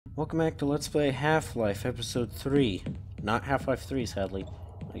Welcome back to Let's Play Half-Life Episode 3. Not Half-Life 3, sadly.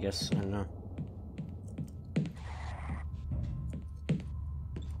 I guess, I don't know.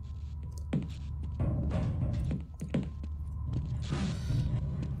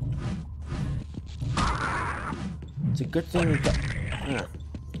 It's a good thing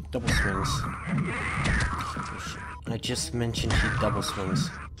double swings. I just mentioned he double swings.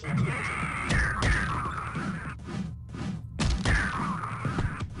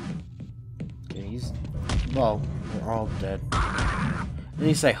 Well, they're all dead. At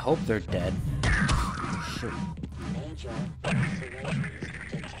least I hope they're dead. Oh, shit.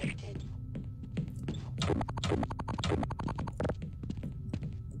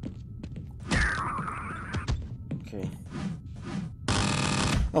 Okay.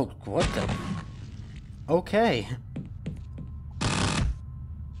 Oh, what the? Okay.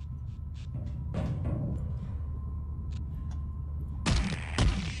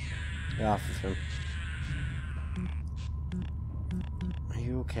 Get off of him.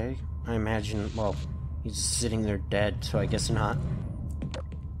 Okay, I imagine, well, he's sitting there dead, so I guess not.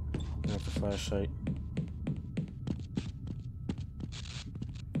 Got the flashlight.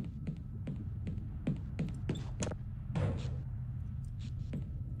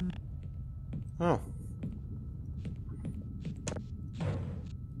 Oh.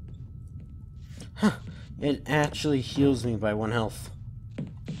 Huh. It actually heals me by 1 health.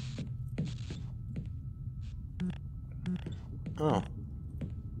 Oh.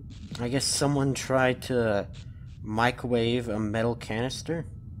 I guess someone tried to microwave a metal canister?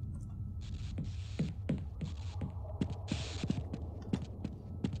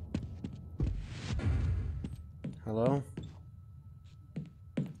 Hello?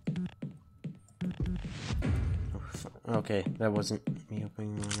 Okay, that wasn't me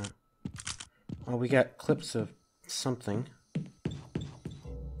opening that. Oh, we got clips of something.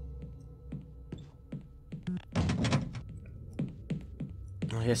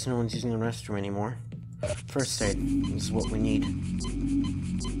 I guess no one's using the restroom anymore. First aid is what we need.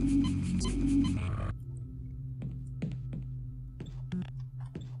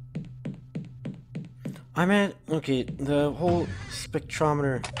 I'm at... Okay, the whole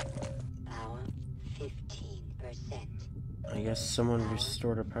spectrometer... Power 15%. I guess someone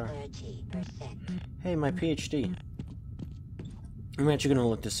restored our power. 30%. Hey, my PhD. I'm actually gonna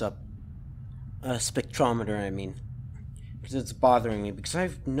look this up. Spectrometer, I mean. Because it's bothering me, because I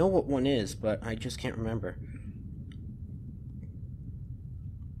know what one is, but I just can't remember.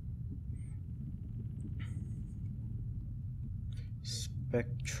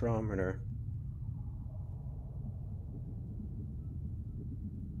 Spectrometer.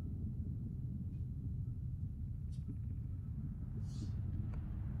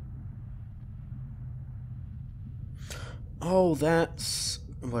 Oh, that's...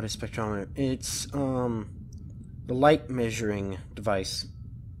 What is spectrometer? It's, the light measuring device.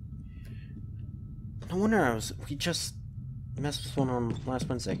 No wonder we just messed with one on last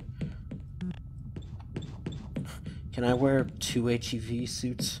Wednesday. Can I wear 2 HEV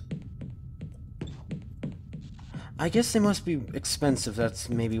suits? I guess they must be expensive, that's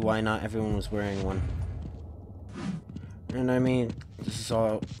maybe why not everyone was wearing one. And I mean, this is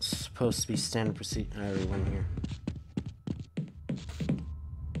all supposed to be standard procedure. Everyone here.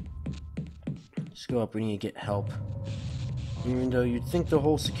 Just go up, we need to get help. Even though you'd think the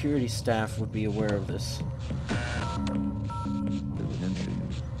whole security staff would be aware of this. Attention,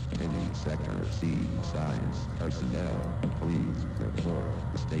 any Sector C science personnel, please report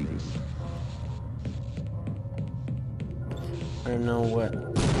status. I don't know what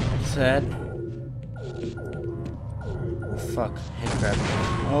said. Oh fuck, hand grab.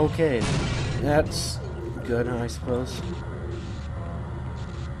 Okay, that's good, I suppose.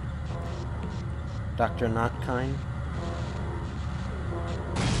 Dr. Not Kind.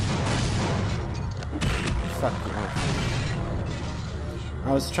 Fuck off.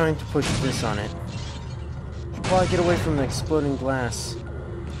 I was trying to push this on it. Should probably get away from the exploding glass.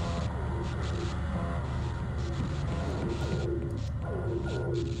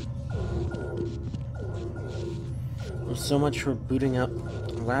 Well, so much for booting up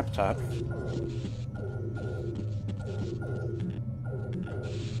a laptop.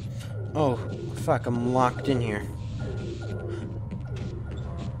 Oh, fuck, I'm locked in here.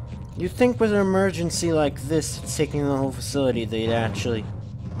 You'd think with an emergency like this, it's taking the whole facility, they'd actually...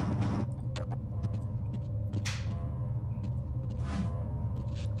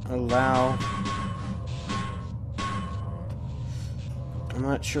 allow... I'm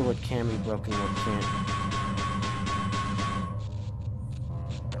not sure what can be broken, what can't.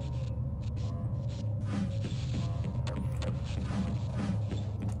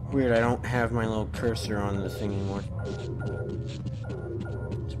 Weird, I don't have my little cursor on the thing anymore.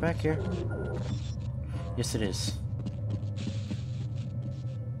 It's back here. Yes, it is.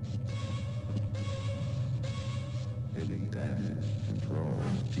 Heading damage. Control.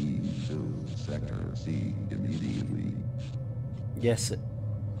 Team to Sector C immediately. Yes.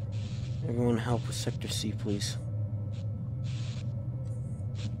 Everyone help with Sector C, please.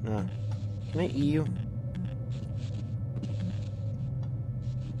 No. Can I E you?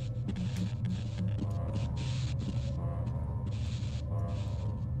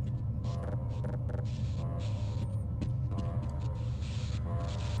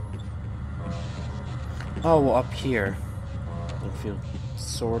 Oh, well, up here. I feel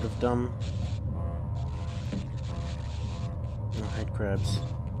sort of dumb. No head crabs.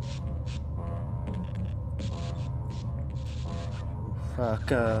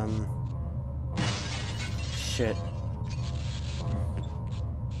 Fuck, shit.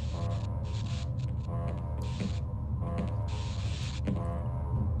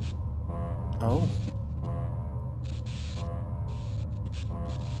 Oh.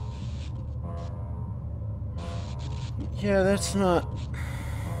 Yeah, that's not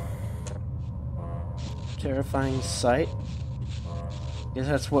terrifying sight. Guess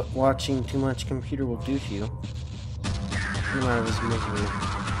that's what watching too much computer will do to you. Come out of his misery.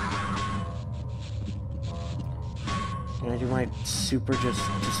 Can I do my super just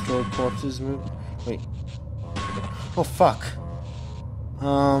destroy corpses move? Wait. Oh fuck.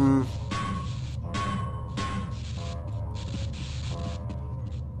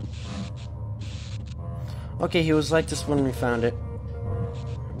 Okay, he was like this when we found it.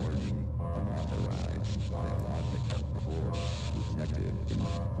 Warning. Unauthorized biologic core detected in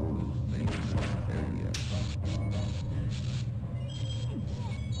Wool's maintenance area.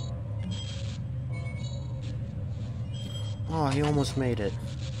 Oh, he almost made it.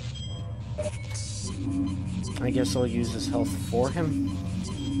 I guess I'll use his health for him.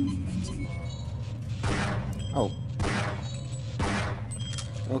 Oh.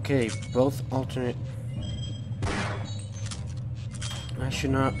 Okay, both alternate. I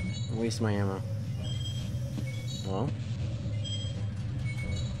should not waste my ammo. Well.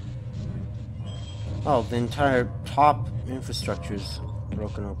 Oh, the entire top infrastructure is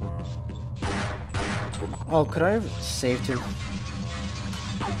broken open. Oh, could I have saved him?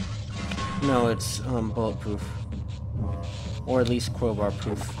 No, it's bulletproof. Or at least crowbar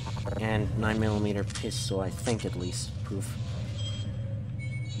proof. And 9mm pistol, I think at least, proof.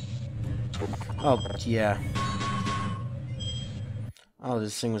 Oh, yeah. Oh,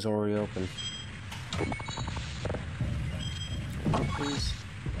 this thing was already open. Oh, please.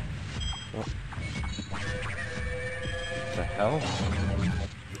 Oh. What the hell?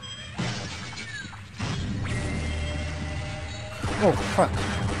 Oh, fuck.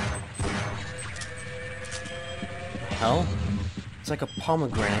 The hell? It's like a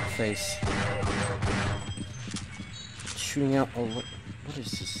pomegranate face. Shooting out a... What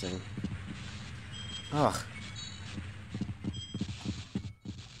is this thing? Ugh.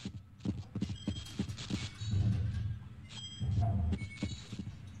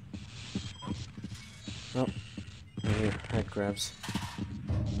 Oh, here, head grabs.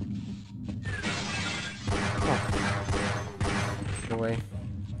 Oh. Get away.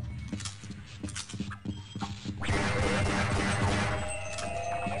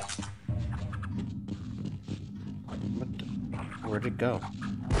 What the, where'd it go?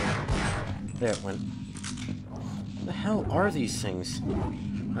 There it went. What the hell are these things?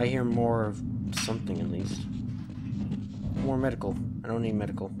 I hear more of something at least. More medical. I don't need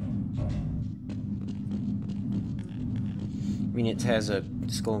medical. I mean, it has a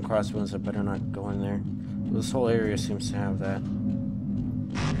skull and crossbones, I better not go in there. This whole area seems to have that.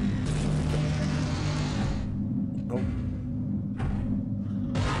 Oh.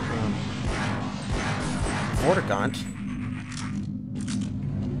 Vortigaunt?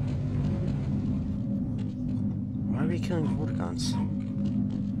 Why are we killing Vortigaunts?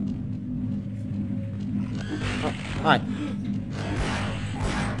 Oh, hi.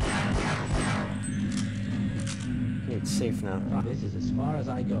 It's safe now. This is as far as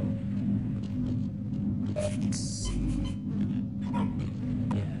I go. Yes.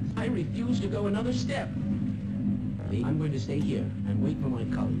 I refuse to go another step. I'm going to stay here and wait for my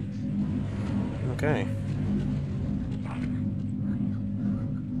colleagues. Okay.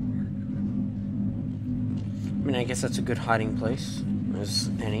 I mean, I guess that's a good hiding place, as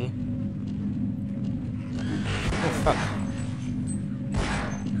any. Oh, fuck.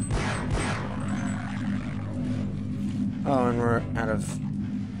 Oh, and we're out of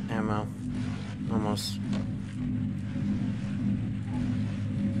ammo. Almost.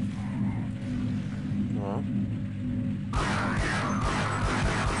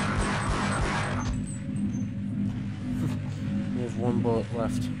 one bullet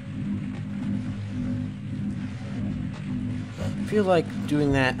left. I feel like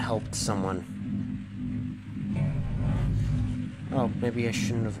doing that helped someone. Oh, maybe I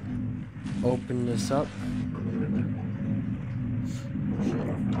shouldn't have opened this up.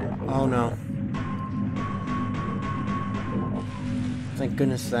 Oh no. Thank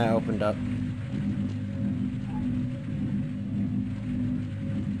goodness that opened up.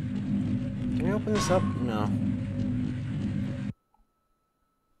 Can I open this up? No.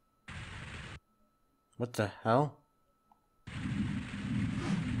 What the hell?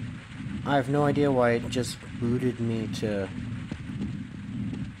 I have no idea why it just booted me to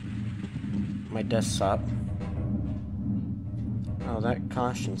my desktop. Oh, that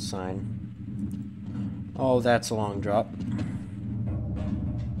caution sign. Oh, that's a long drop.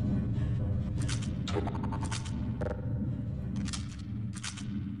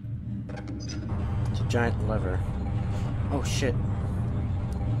 It's a giant lever. Oh shit.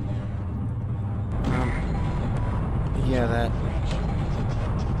 Yeah, that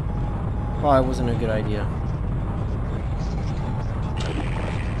probably wasn't a good idea.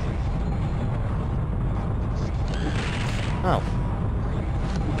 Oh.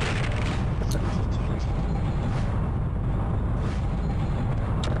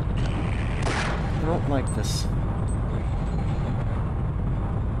 I don't like this.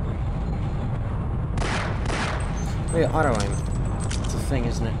 Wait, auto aim. It's a thing,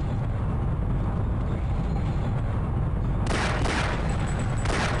 isn't it?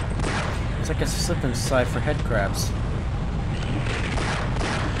 It's like a slip and slide for head crabs.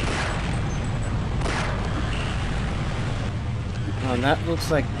 Oh, and that looks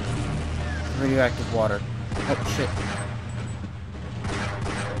like radioactive water. Oh shit.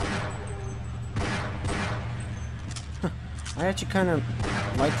 Huh. I actually kind of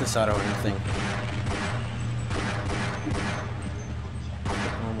like this auto aim thing.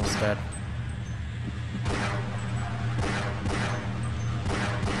 Almost dead.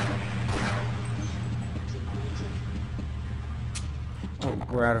 Oh,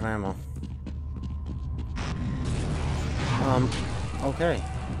 we're out of ammo. Okay.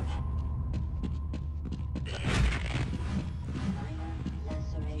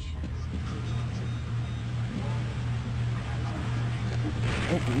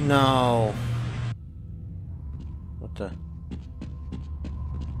 Oh, no. What the?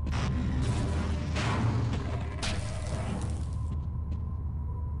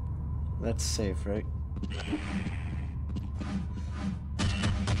 That's safe, right?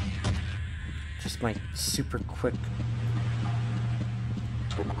 Just my super quick.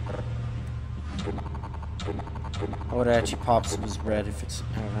 Oh, it actually pops up as red if it's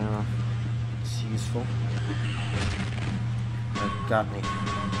out of ammo. It's useful. That got me.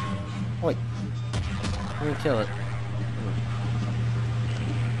 Wait. I'm gonna kill it.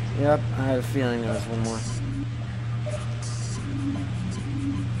 Yep, I had a feeling there was one more.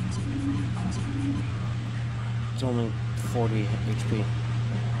 It's only 40 HP.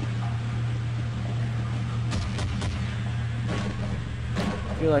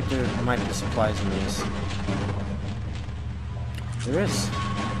 I feel like there might be supplies in these. There is.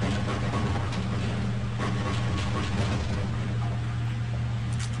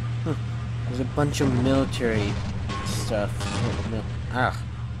 There's a bunch of military stuff.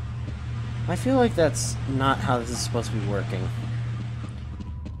 I feel like that's not how this is supposed to be working.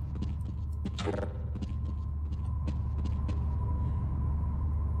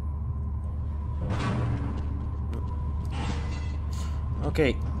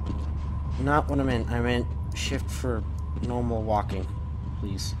 Okay, not what I meant. I meant shift for normal walking,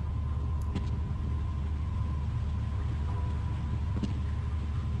 please.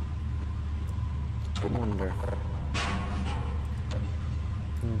 I wonder.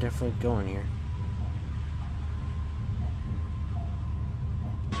 I'm definitely going here.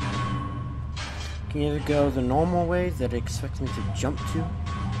 Can you either go the normal way that it expects me to jump to?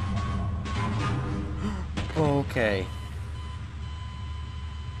 Okay.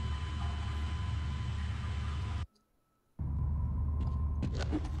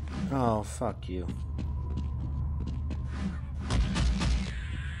 Oh, fuck you.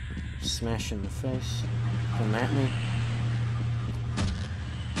 Smash in the face. Come at me.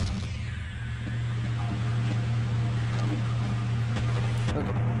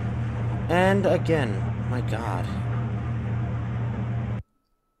 Okay. And again. My god.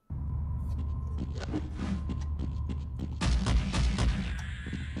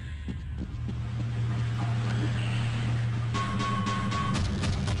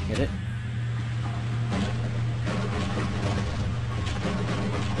 Get it?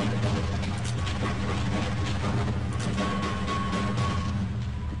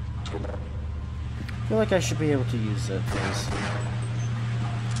 like I should be able to use that things.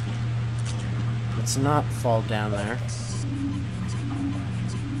 Let's not fall down there.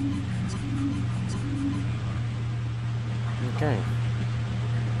 Okay.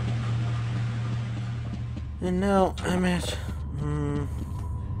 And now I'm at...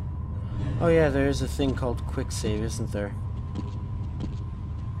 Oh yeah, there is a thing called quick save, isn't there?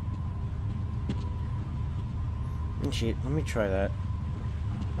 And shit, let me try that.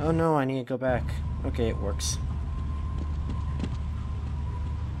 Oh no, I need to go back. Okay, it works.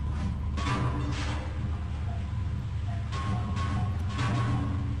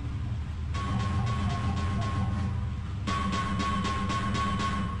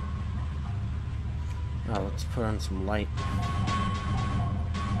 Oh, let's put on some light.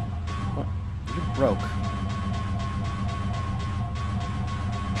 What? You broke.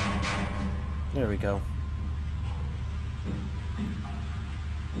 There we go.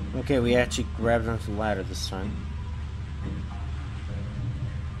 Okay, we actually grabbed onto the ladder this time.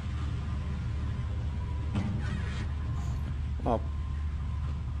 Oh.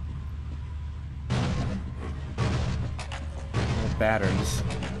 More batteries.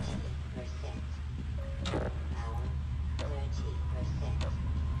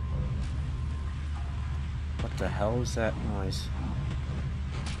 What the hell was that noise?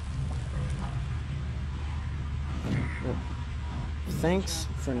 Oh. Thanks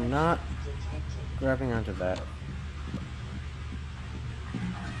for not grabbing onto that.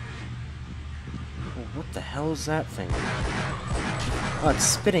 Oh, what the hell is that thing? Oh, it's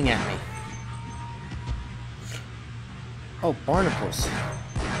spitting at me. Oh, barnacles.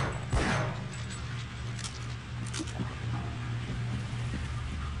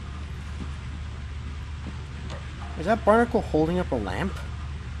 Is that barnacle holding up a lamp?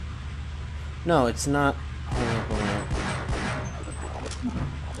 No, it's not holding up a lamp.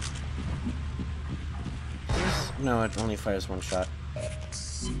 No, it only fires one shot.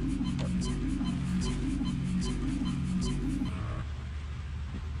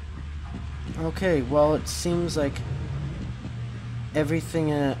 Okay, well, it seems like everything,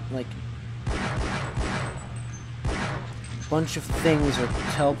 like, a bunch of things are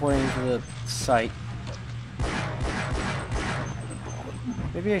teleporting to the site.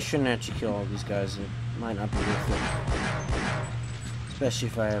 Maybe I shouldn't actually kill all these guys. It might not be worth it. Especially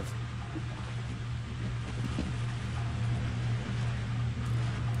if I have...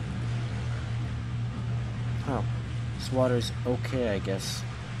 Oh, this water's okay, I guess.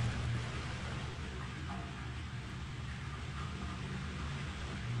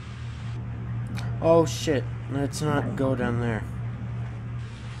 Oh shit, let's not go down there.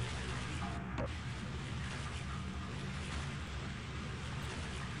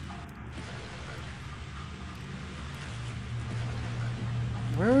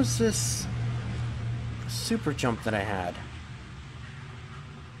 Where was this super jump that I had?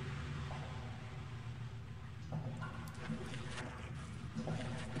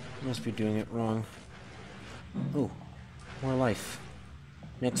 Must be doing it wrong. Oh, more life.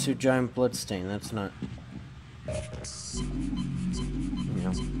 Next to a giant bloodstain, that's not... You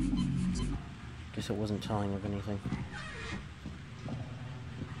know. Guess it wasn't telling of anything.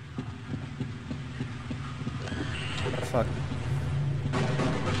 Fuck.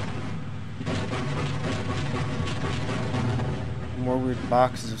 More weird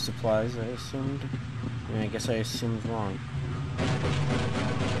boxes of supplies, I assumed. I mean, I guess I assumed wrong.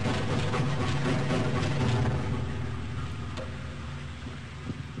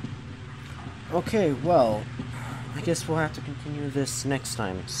 Okay, well, I guess we'll have to continue this next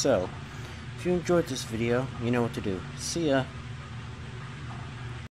time. So, if you enjoyed this video, you know what to do. See ya!